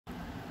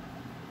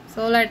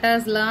So let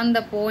us learn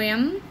the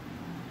poem.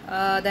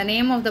 The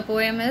name of the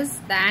poem is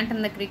The Ant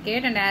and the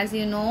Cricket, and as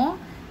you know,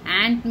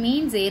 ant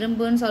means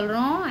erumbun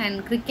solrom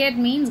and cricket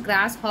means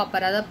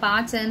grasshopper. Adha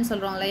paachanu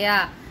solrom illaya.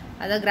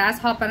 Adha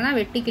grasshopper na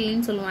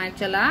vettikilinu solluvom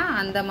actually.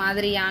 அந்த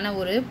மாதிரியான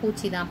ஒரு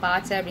பூச்சி தான்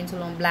பாச்சை அப்படினு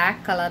சொல்லுவோம். Black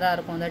color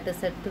இருக்கும். That is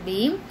said to be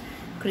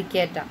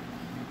cricket.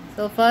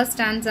 So first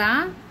stanza.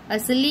 A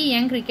silly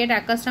young cricket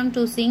accustomed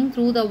to sing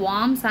through the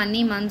warm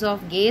sunny months of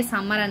gay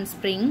summer and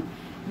spring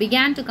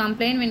began to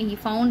complain when he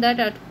found that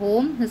at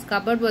home his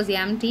cupboard was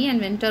empty and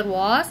winter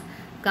was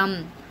come.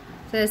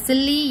 So a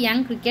silly young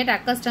cricket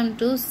accustomed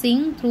to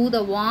sing through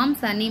the warm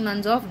sunny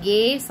months of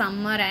gay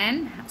summer and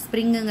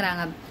spring.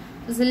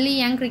 So silly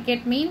young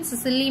cricket means,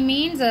 silly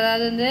means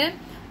adhaadhu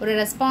oru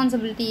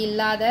responsibility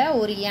illada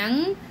oru young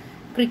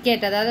cricket,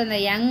 adhaadhu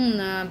the young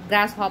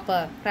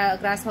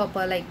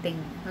grasshopper like thing.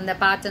 அந்த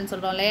பாச்சன்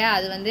சொல்றோம் இல்லையா,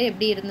 அது வந்து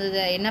எப்படி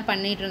இருந்தது, என்ன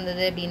பண்ணிட்டு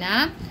இருந்தது அப்படின்னா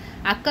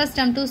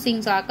accustomed to sing.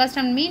 So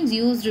accustomed means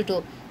used to,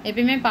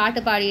 எப்பயுமே பாட்டு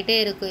பாடிட்டே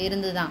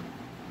இருந்துதான்.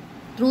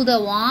 Through the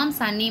warm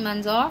sunny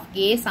months of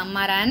gay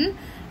summer and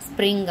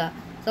spring.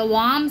 So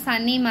warm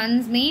sunny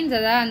months means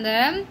அதான் அந்த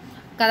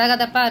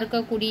கதகதப்பா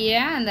இருக்கக்கூடிய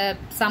அந்த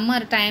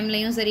சம்மர்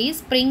டைம்லையும் சரி,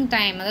 ஸ்ப்ரிங்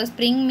டைம், அதாவது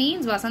ஸ்ப்ரிங்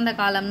மீன்ஸ் வசந்த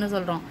காலம்னு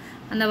சொல்றோம்.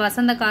 அந்த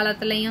வசந்த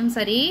காலத்துலையும்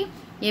சரி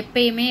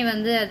எப்பயுமே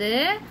வந்து அது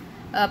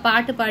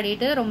பாட்டு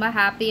பாடிட்டு ரொம்ப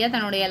ஹாப்பியா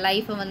தன்னுடைய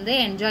லைஃபை வந்து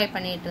என்ஜாய்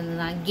பண்ணிட்டு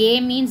இருந்ததான். K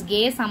means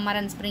K summer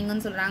and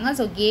ஸ்ப்ரிங்னு சொல்றாங்க.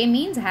 ஸோ கே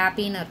மீன்ஸ்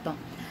ஹாப்பின்னு அர்த்தம்.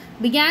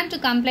 began to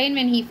complain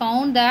when he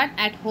found that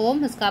at home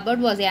his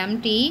cupboard was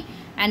empty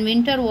and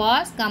winter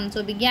was come.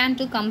 So began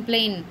to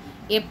complain.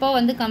 எப்போ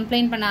வந்து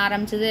கம்ப்ளைண்ட் பண்ண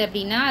ஆரம்பிச்சது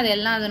அப்படின்னா,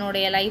 அதெல்லாம்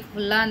அதனுடைய லைஃப்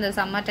ஃபுல்லாக அந்த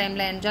சம்மர்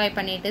டைமில் என்ஜாய்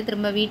பண்ணிட்டு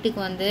திரும்ப வீட்டுக்கு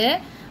வந்து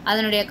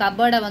அதனுடைய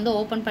கப்போர்டை வந்து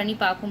ஓப்பன் பண்ணி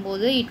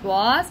பார்க்கும்போது இட்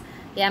வாஸ்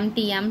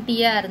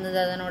எம்டியாக இருந்தது.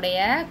 அதனுடைய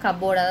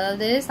கப்போர்டு,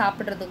 அதாவது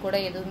சாப்பிட்றதுக்கு கூட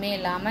எதுவுமே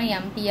இல்லாமல்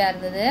எம்டியாக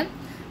இருந்தது.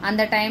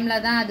 அந்த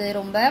டைமில் தான் அது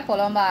ரொம்ப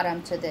புலம்ப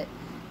ஆரம்பிச்சது.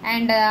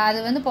 அண்ட்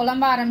அது வந்து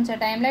புலம்ப ஆரம்பித்த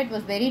டைமில் it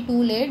was very too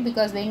late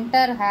because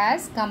winter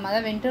has come.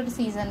 அதாவது வின்டர்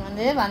சீசன்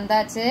வந்து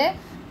வந்தாச்சு.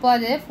 இப்போ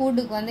அது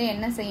ஃபுட்டுக்கு வந்து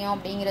என்ன செய்யும்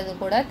அப்படிங்கிறது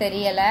கூட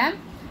தெரியலை.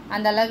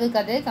 அந்த அளவுக்கு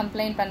அது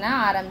கம்ப்ளைண்ட் பண்ண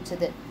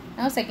ஆரம்பிச்சது.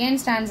 Now second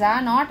stanza.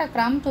 Not a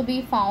crumb to be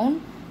found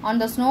on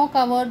the snow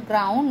covered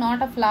ground,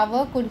 not a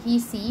flower could he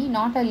see,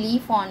 not a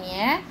leaf on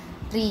a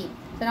tree.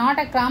 So not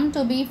a crumb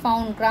to be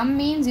found. Crumb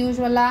means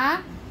usually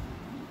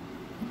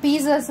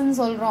pieces ன்னு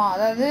சொல்றோம்.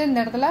 அதாவது இந்த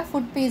இடத்துல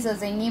food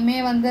pieces. எங்கேயுமே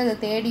வந்து அது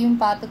தேடியும்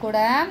பார்த்து கூட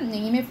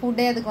எங்கேயுமே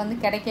ஃபுட்டே அதுக்கு வந்து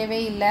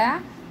கிடைக்கவே இல்லை.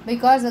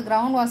 Because the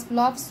ground was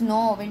full of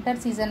snow.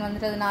 Winter season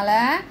வந்துட்டதுனால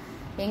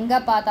எங்கே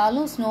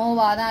பார்த்தாலும்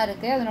ஸ்னோவாக தான்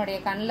இருக்குது. அதனுடைய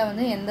கண்ணில்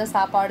வந்து எந்த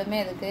சாப்பாடுமே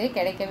அதுக்கு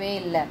கிடைக்கவே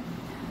இல்லை.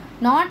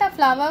 Not a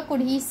flower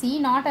good he C,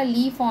 not a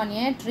leaf on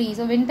a tree.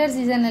 So winter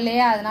season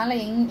இல்லையா, அதனால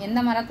எந்த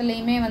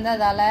மரத்துலையுமே வந்து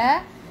அதால்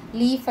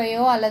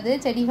லீஃபையோ அல்லது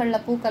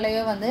செடிகளில்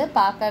பூக்களையோ வந்து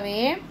பார்க்கவே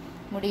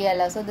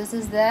முடியலை. So this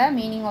is the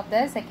meaning of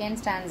the second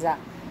stanza.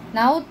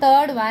 Now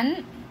third one.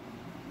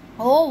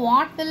 Oh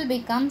what will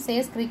become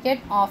chase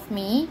cricket of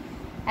me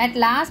at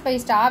last by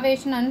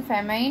starvation and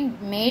famine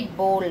made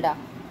bold.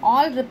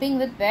 All dripping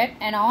with wet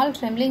and all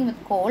trembling with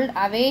cold,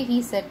 away he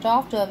set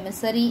off to a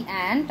misery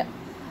ant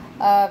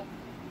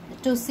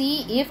to see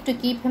if to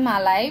keep him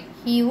alive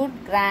he would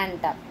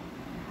grant.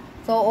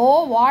 So oh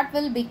what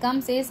will become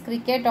says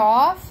cricket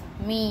of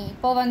me.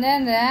 இப்போ வந்து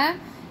அந்த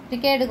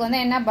கிரிக்கெட்டுக்கு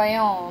வந்து என்ன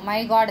பயம், my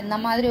God இந்த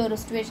மாதிரி ஒரு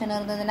situation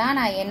இருந்ததுன்னா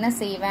நான் என்ன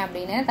செய்வேன்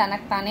அப்படின்னு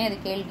தனக்கு தானே அது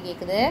கேள்வி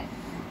கேட்குது.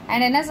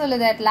 அண்ட் என்ன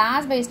சொல்லுது, at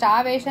last by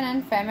starvation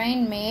and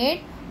famine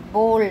made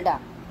bold.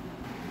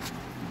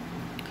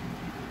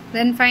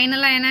 Then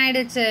finally என்ன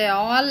ஆயிடுச்சு,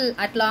 all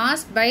at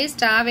last by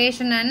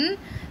starvation and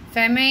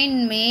famine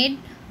made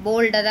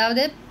bold.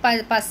 அதாவது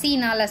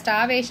பசினால,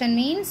 starvation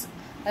means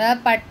அதாவது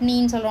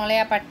பட்னின்னு சொல்கிறோம்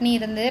இல்லையா, பட்னி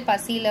இருந்து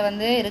பசியில்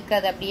வந்து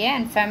இருக்குது அப்படியே.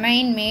 And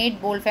famine made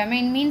bold.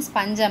 famine means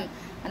பஞ்சம்.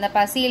 அந்த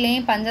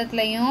பசியிலையும்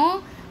பஞ்சத்துலையும்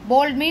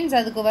bold means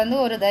அதுக்கு வந்து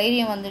ஒரு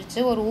தைரியம் வந்துடுச்சு,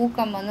 ஒரு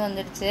ஊக்கம் வந்து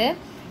வந்துடுச்சு.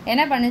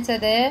 என்ன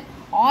பண்ணிச்சது,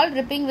 all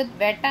dripping with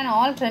wet and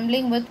all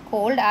trembling with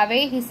cold,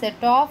 away he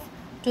set off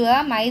to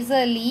a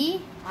miserly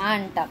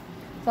ant.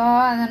 So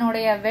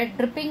அதனுடைய வெட்,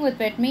 ட்ரிப்பிங்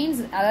வித் வெட் மீன்ஸ்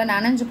அதாவது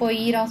நனைஞ்சு போய்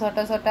ஈரம்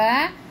சொட்ட சொட்ட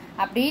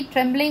அப்படி,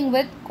 ட்ரெம்பிளிங்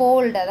வித்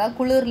கோல்டு அதாவது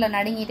குளிரில்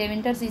நடுங்கிட்டே,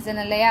 வின்டர்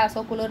சீசன் இல்லையா, ஸோ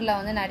குளிரில்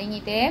வந்து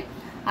நடுங்கிட்டே.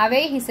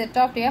 அவே he said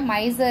of to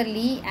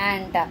miserly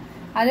and.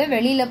 அது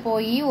வெளியில்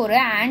போய் ஒரு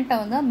ஆண்ட்டை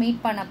வந்து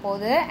மீட் பண்ண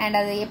போகுது. அண்ட்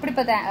அது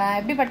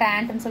எப்படிப்பட்ட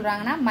ஆண்ட்னு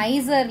சொல்கிறாங்கன்னா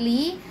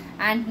மைசர்லி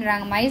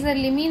ஆண்ட்ன்றாங்க.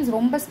 மைசர்லி மீன்ஸ்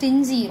ரொம்ப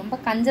ஸ்டிஞ்சி, ரொம்ப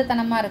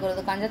கஞ்சத்தனமாக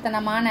இருக்கிறது,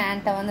 கஞ்சத்தனமான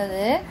ஆண்ட்டை வந்து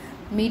அது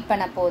மீட்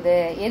பண்ண போகுது.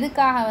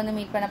 எதுக்காக வந்து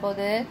மீட் பண்ண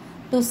போகுது,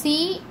 to C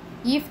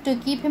if to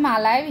keep him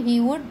alive he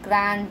would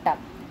grant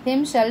him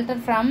shelter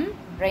from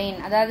rain.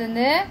 அதாவது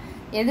வந்து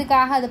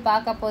எதுக்காக அது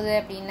பார்க்க போகுது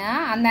அப்படின்னா,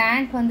 அந்த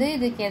ஆண்ட் வந்து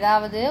இதுக்கு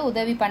ஏதாவது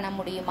உதவி பண்ண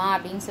முடியுமா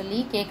அப்படின்னு சொல்லி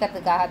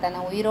கேட்கறதுக்காக, தன்னை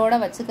உயிரோட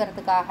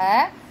வச்சுக்கிறதுக்காக,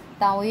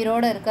 தான்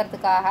உயிரோடு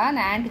இருக்கிறதுக்காக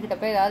அந்த ஆண்ட்கிட்ட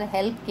போய் ஏதாவது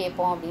ஹெல்ப்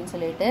கேட்போம் அப்படின்னு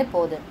சொல்லிட்டு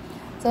போகுது.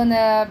 ஸோ இந்த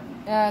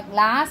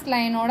லாஸ்ட்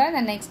லைனோட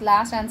இந்த நெக்ஸ்ட்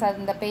லாஸ்ட் ஆன்சர்,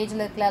 இந்த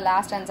பேஜில் இருக்கிற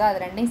லாஸ்ட் ஆன்சர்,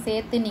 அது ரெண்டையும்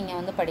சேர்த்து நீங்கள்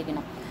வந்து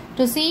படிக்கணும்.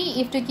 To see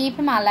if to keep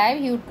him alive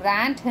he would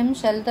grant him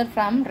shelter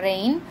from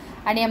rain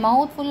and a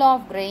mouthful of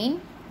grain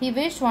he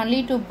wished only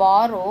to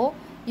borrow,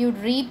 you'd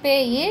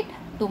repay it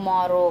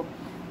tomorrow.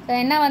 So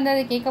என்ன வந்து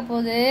அது கேட்க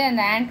போகுது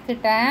அந்த ஆண்ட்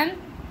கிட்ட,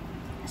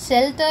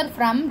 ஷெல்டர்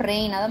ஃப்ரம்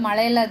ரெயின், அதாவது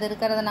மழையில் அது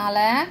இருக்கிறதுனால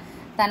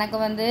தனக்கு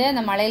வந்து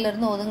அந்த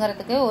மழையிலேருந்து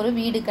ஒதுங்கிறதுக்கு ஒரு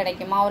வீடு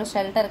கிடைக்குமா, ஒரு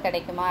ஷெல்டர்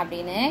கிடைக்குமா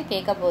அப்படின்னு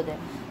கேட்க போகுது.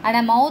 And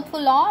a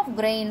மவுத்ஃபுல் of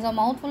grain. So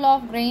மவுத்ஃபுல்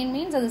of grain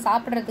means அது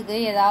சாப்பிட்றதுக்கு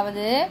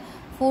ஏதாவது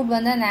ஃபுட்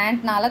வந்து அந்த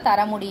ஆண்ட்னால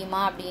தர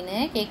முடியுமா அப்படின்னு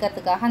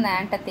கேட்கறதுக்காக அந்த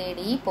ஆண்ட்டை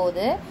தேடி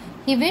போகுது.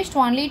 he wished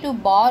only to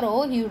borrow,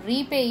 he would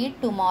repay it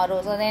tomorrow.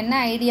 So அது என்ன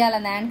ஐடியாவில்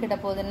அந்த ஆண்ட் கிட்ட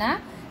போகுதுன்னா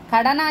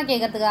கடனாக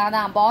கேட்கறதுக்காக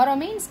தான். borrow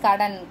மீன்ஸ்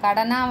கடன்,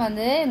 கடனாக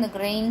வந்து இந்த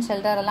கிரெயின்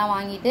ஷெல்டர் எல்லாம்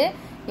வாங்கிட்டு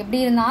எப்படி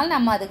இருந்தாலும்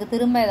நம்ம அதுக்கு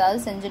திரும்ப ஏதாவது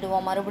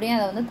செஞ்சுடுவோம், மறுபடியும்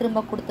அதை வந்து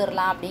திரும்ப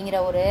கொடுத்துடலாம் அப்படிங்கிற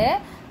ஒரு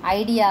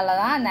ஐடியாவில்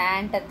தான் அந்த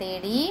ஆண்ட்டை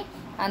தேடி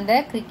அந்த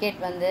கிரிக்கெட்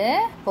வந்து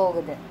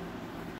போகுது.